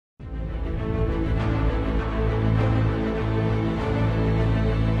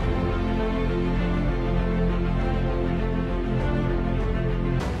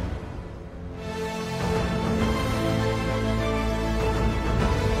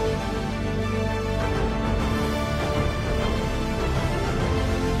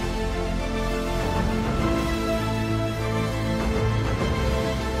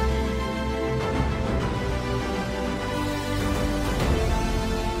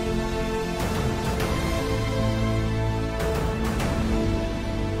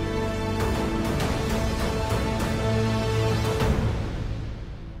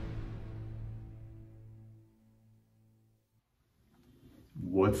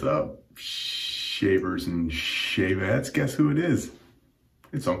What's up, shavers and shavettes? Guess who it is?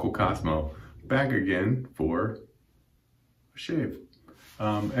 It's Uncle Cosmo, back again for a shave.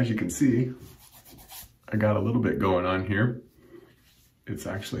 As you can see, I got a little bit going on here. It's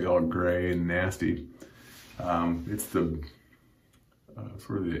actually all gray and nasty. It's the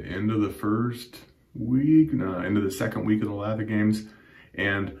sort of the end of the first week, end of the second week of the Lather Games,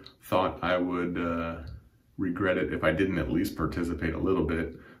 and thought I would regret it if I didn't at least participate a little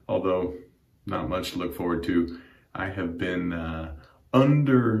bit, although not much to look forward to. I have been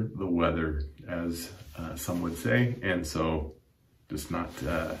under the weather, as some would say, and so just not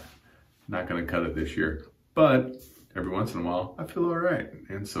gonna cut it this year. But every once in a while, I feel all right,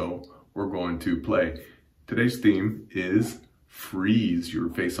 and so we're going to play. Today's theme is Freeze Your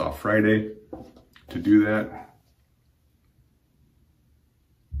Face Off Friday. To do that,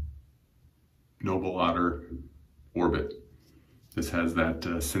 Noble Otter Orbit. This has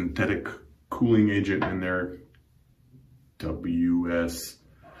that synthetic cooling agent in there. WS, is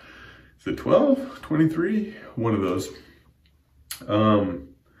it 12, 23? One of those.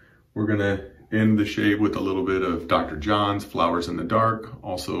 We're gonna end the shave with a little bit of Dr. Jons, Flowers in the Dark,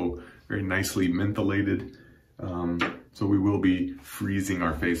 also very nicely mentholated. So we will be freezing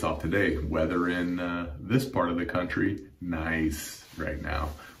our face off today. Weather in this part of the country, nice right now.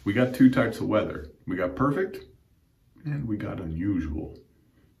 We got two types of weather. We got perfect and we got unusual.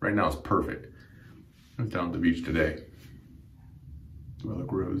 Right now it's perfect. I was down at the beach today. Do I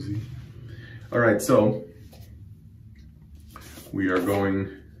look rosy? All right, so we are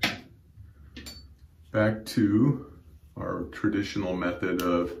going back to our traditional method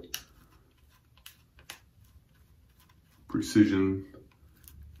of precision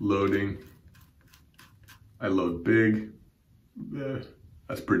loading. I load big.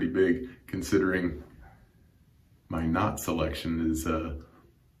 That's pretty big considering my knot selection is a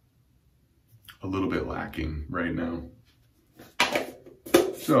little bit lacking right now.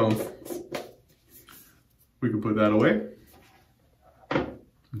 So we can put that away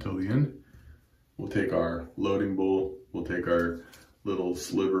until the end. We'll take our loading bowl. We'll take our little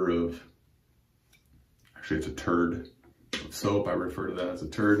sliver of, actually it's a turd of soap. I refer to that as a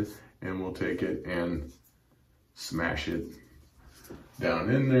turd. And we'll take it and smash it down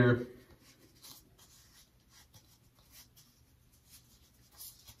in there.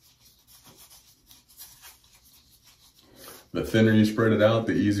 The thinner you spread it out,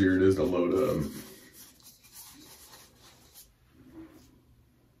 the easier it is to load up.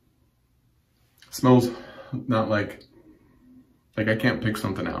 Smells not like I can't pick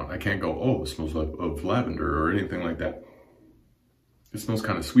something out. I can't go, oh, it smells of lavender or anything like that. It smells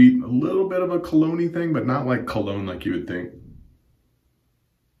kind of sweet, a little bit of a cologne-y thing, but not like cologne like you would think.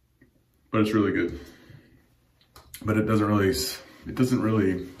 But it's really good. But it doesn't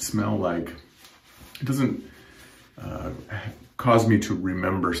really smell like, it doesn't cause me to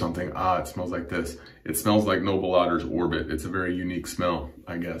remember something. Ah, it smells like this. It smells like Noble Otter's Orbit. It's a very unique smell,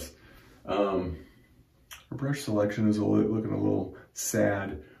 I guess. Our brush selection is looking a little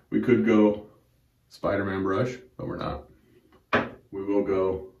sad. We could go Spider-Man brush, but we're not. We will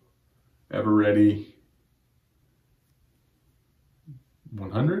go Ever Ready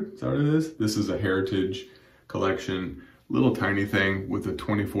 100, is that what it is? This is a Heritage Collection, little tiny thing with a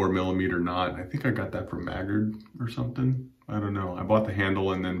 24mm knot. I think I got that from Maggard or something. I don't know. I bought the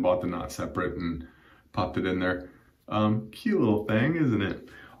handle and then bought the knot separate and popped it in there. Cute little thing, isn't it?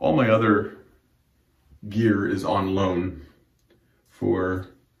 All my other gear is on loan for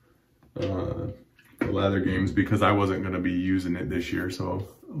the Lather Games because I wasn't going to be using it this year, so I'll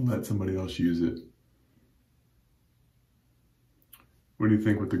let somebody else use it. What do you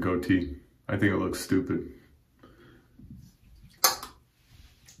think with the goatee? I think it looks stupid.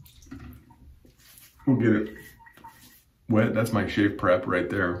 We'll get it wet. That's my shave prep right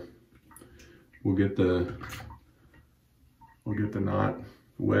there. We'll get the knot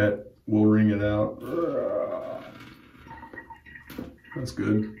wet. We'll wring it out. That's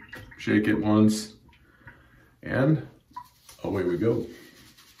good. Shake it once, and away we go.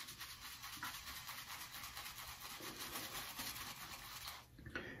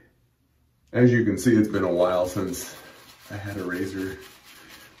 As you can see, it's been a while since I had a razor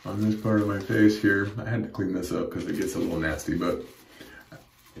on this part of my face here. I had to clean this up because it gets a little nasty, but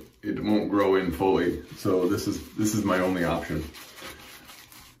it won't grow in fully. So this is my only option.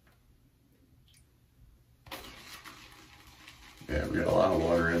 Yeah, we got a lot of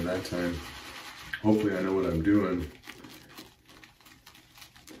water in that time. Hopefully I know what I'm doing.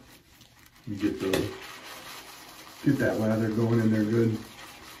 Get that lather going in there good.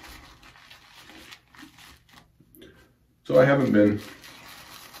 So I haven't been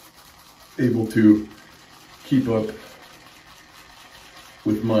able to keep up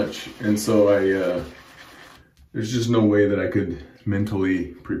with much, and so there's just no way that I could mentally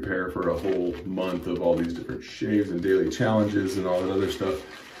prepare for a whole month of all these different shaves and daily challenges and all that other stuff.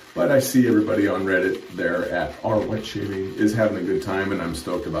 But I see everybody on Reddit there at Our Wet Shaving is having a good time, and I'm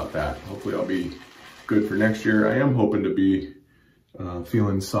stoked about that. Hopefully I'll be good for next year. I am hoping to be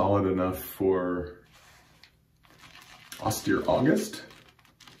feeling solid enough for austere August.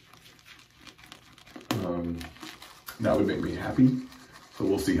 That would make me happy. So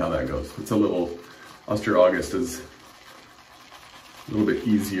we'll see how that goes. It's a little, austere August is a little bit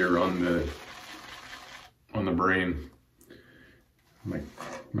easier on the brain.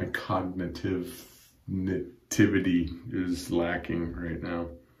 My cognitive nativity is lacking right now.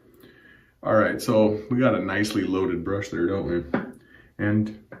 All right, so we got a nicely loaded brush there, don't we?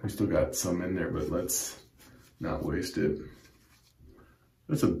 And we still got some in there, but let's not waste it.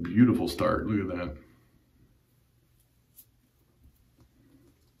 That's a beautiful start. Look at that.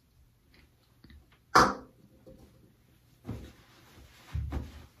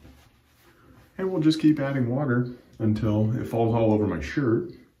 And we'll just keep adding water until it falls all over my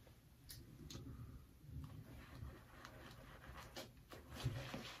shirt.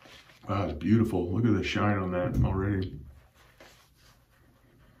 Wow, it's beautiful. Look at the shine on that already.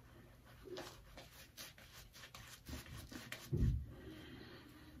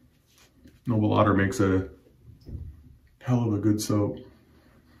 Noble Otter makes a hell of a good soap.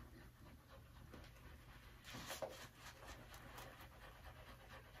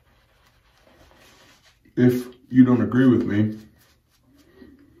 If you don't agree with me,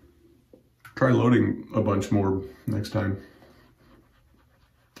 try loading a bunch more next time.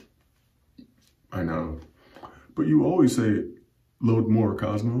 I know. But you always say, load more,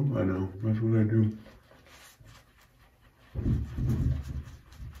 Cosmo. I know, that's what I do.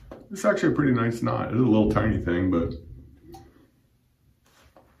 It's actually a pretty nice knot. It's a little tiny thing, but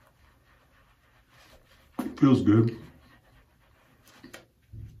it feels good.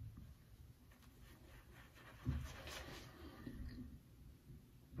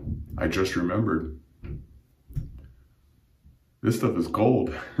 I just remembered. This stuff is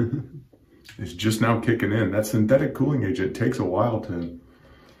gold. It's just now kicking in. That synthetic cooling agent takes a while to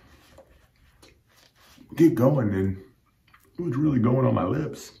get going, and it was really going on my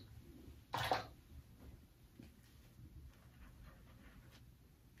lips.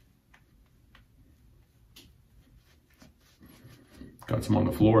 Got some on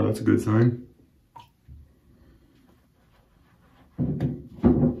the floor, that's a good sign.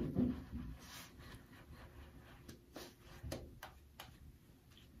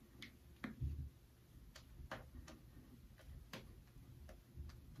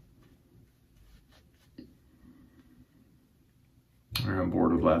 I'm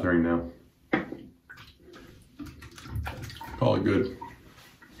bored with lathering now. Call it good.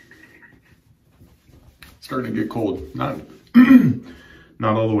 Starting to get cold. Not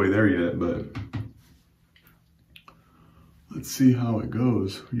not all the way there yet, but let's see how it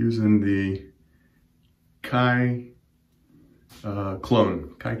goes. Using the Kai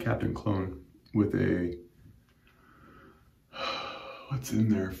clone, Kai Captain clone with a, what's in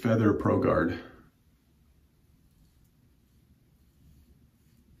there? Feather Pro Guard.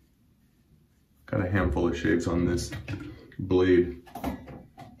 Got a handful of shaves on this blade.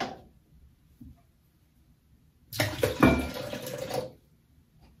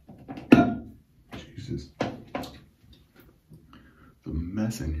 Jesus. It's a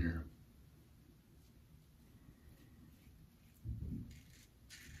mess in here.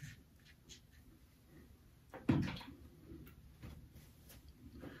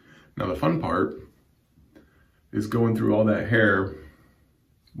 Now the fun part is going through all that hair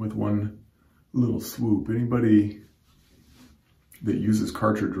with one little swoop. Anybody that uses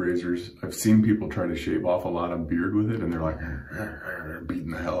cartridge razors, I've seen people try to shave off a lot of beard with it, and they're like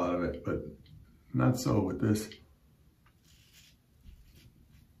beating the hell out of it, but not so with this.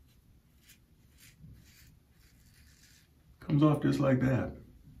 Comes off just like that.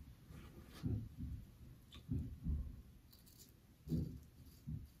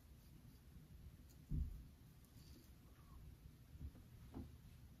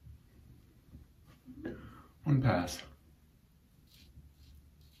 One pass.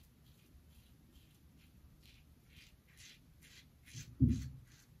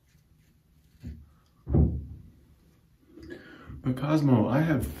 But Cosmo, I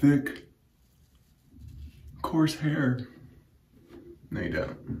have thick, coarse hair. No, you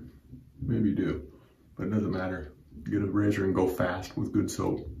don't. Maybe you do, but it doesn't matter. Get a razor and go fast with good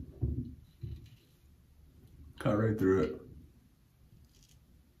soap. Cut right through it.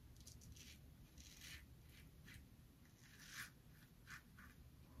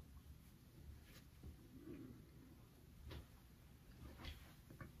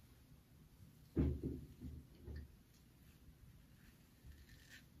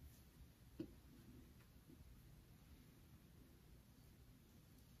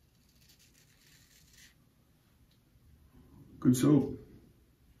 Good soap.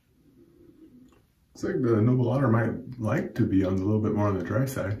 Looks like the Noble Otter might like to be on a little bit more on the dry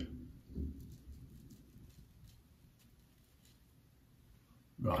side.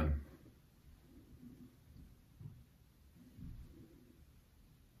 Gone.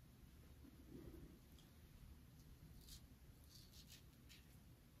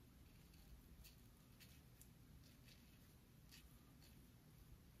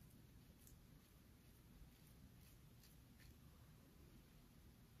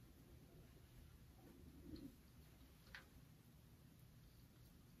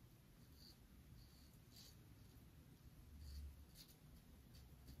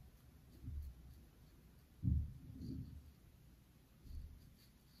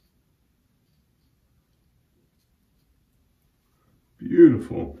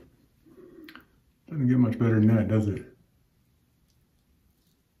 Beautiful. Doesn't get much better than that, does it?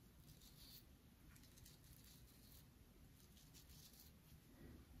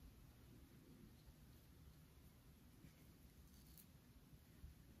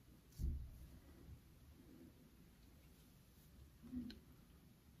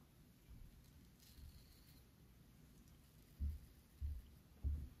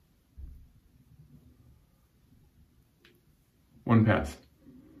 One pass.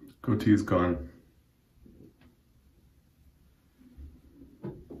 Goatee is gone.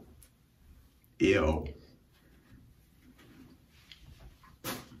 Ew.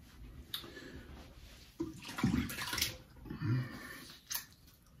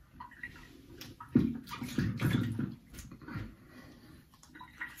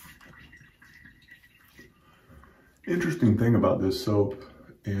 Interesting thing about this soap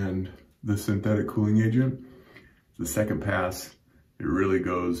and the synthetic cooling agent, the second pass, it really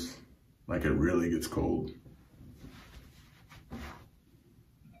goes like it really gets cold.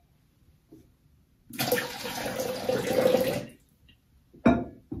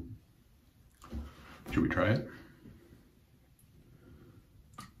 Should we try it?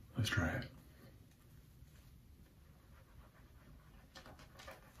 Let's try it.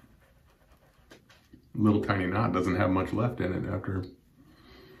 Little tiny knot doesn't have much left in it after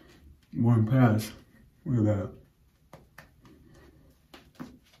one pass. Look at that.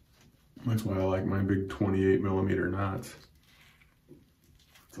 That's why I like my big 28mm knots.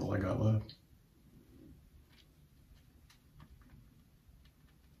 That's all I got left.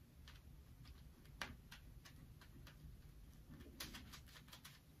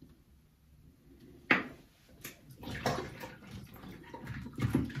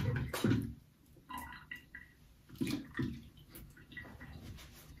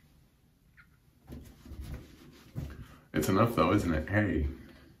 It's enough though, isn't it? Hey.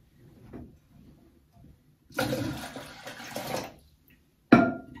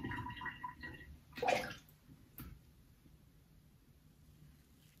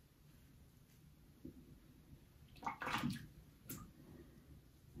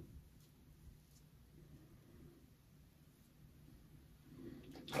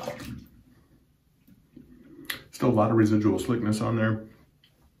 Still a lot of residual slickness on there.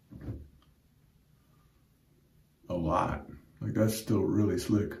 A lot. Like that's still really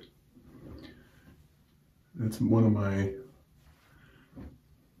slick. That's one of my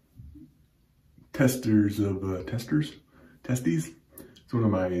testies. It's one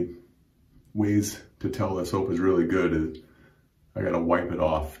of my ways to tell the soap is really good is I gotta wipe it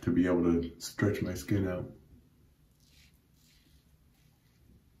off to be able to stretch my skin out.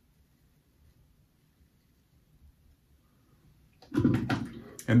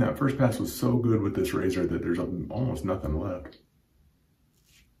 And that first pass was so good with this razor that there's almost nothing left.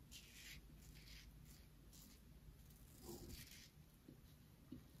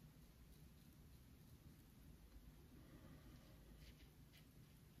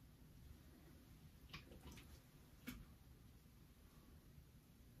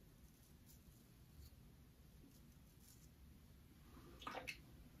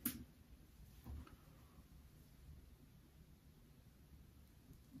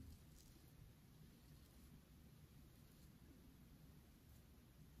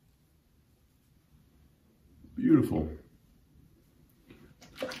 Beautiful.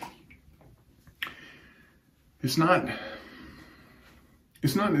 It's not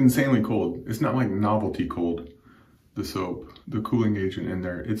insanely cold. It's not like novelty cold, the soap, the cooling agent in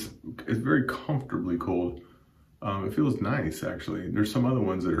there. It's very comfortably cold. It feels nice actually. There's some other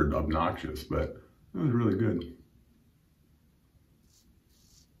ones that are obnoxious, but it was really good.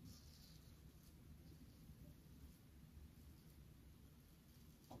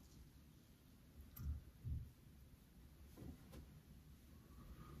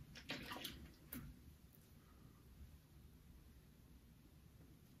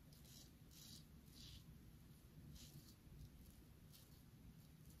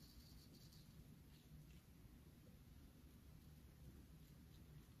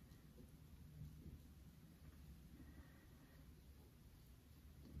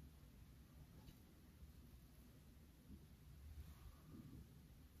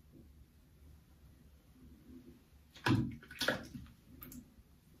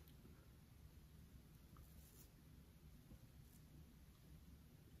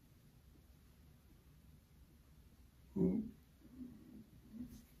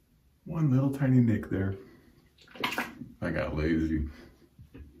 one little tiny nick there. I got lazy.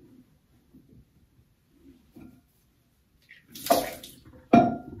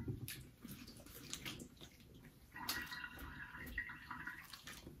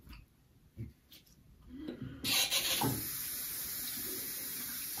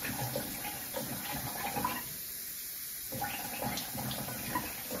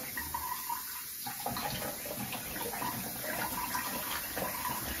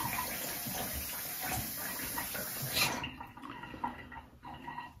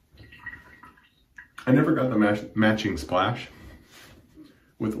 I never got the matching splash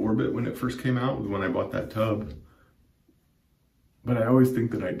with Orbit when it first came out, when I bought that tub. But I always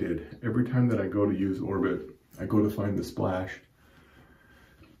think that I did. Every time that I go to use Orbit, I go to find the splash,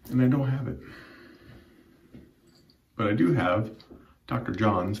 and I don't have it. But I do have Dr.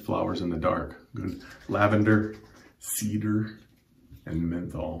 Jons Flowers in the Dark. Good lavender, cedar, and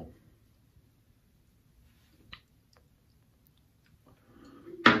menthol.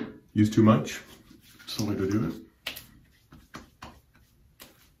 Use too much? So way to do it.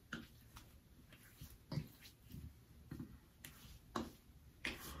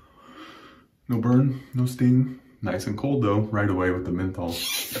 No burn, no sting. Nice and cold though, right away with the menthol.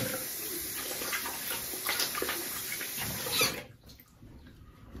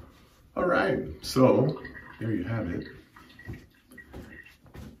 All right, so there you have it.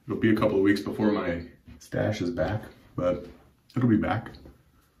 It'll be a couple of weeks before my stash is back, but it'll be back.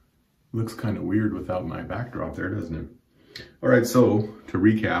 Looks kind of weird without my backdrop there, doesn't it? All right, so to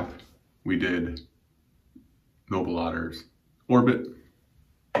recap, we did Noble Otter's Orbit.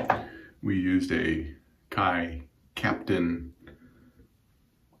 We used a Kai Captain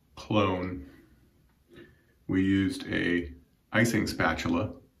clone. We used a icing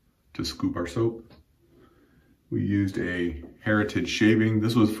spatula to scoop our soap. We used a Heritage shaving.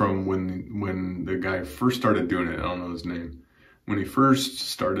 This was from when the guy first started doing it. I don't know his name. When he first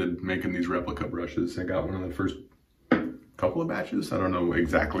started making these replica brushes, I got one of the first couple of batches. I don't know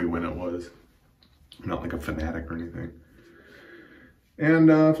exactly when it was. I'm not like a fanatic or anything.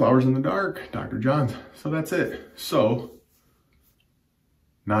 And Flowers in the Dark, Dr. Jons. So that's it. So,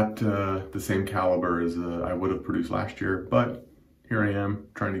 not the same caliber as I would have produced last year, but here I am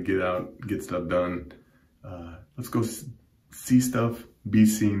trying to get stuff done. Let's go see stuff, be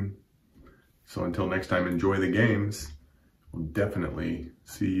seen. So until next time, enjoy the games. We'll definitely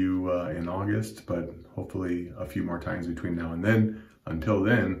see you in August, but hopefully a few more times between now and then. Until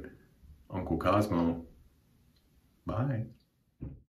then, Uncle Cosmo, bye.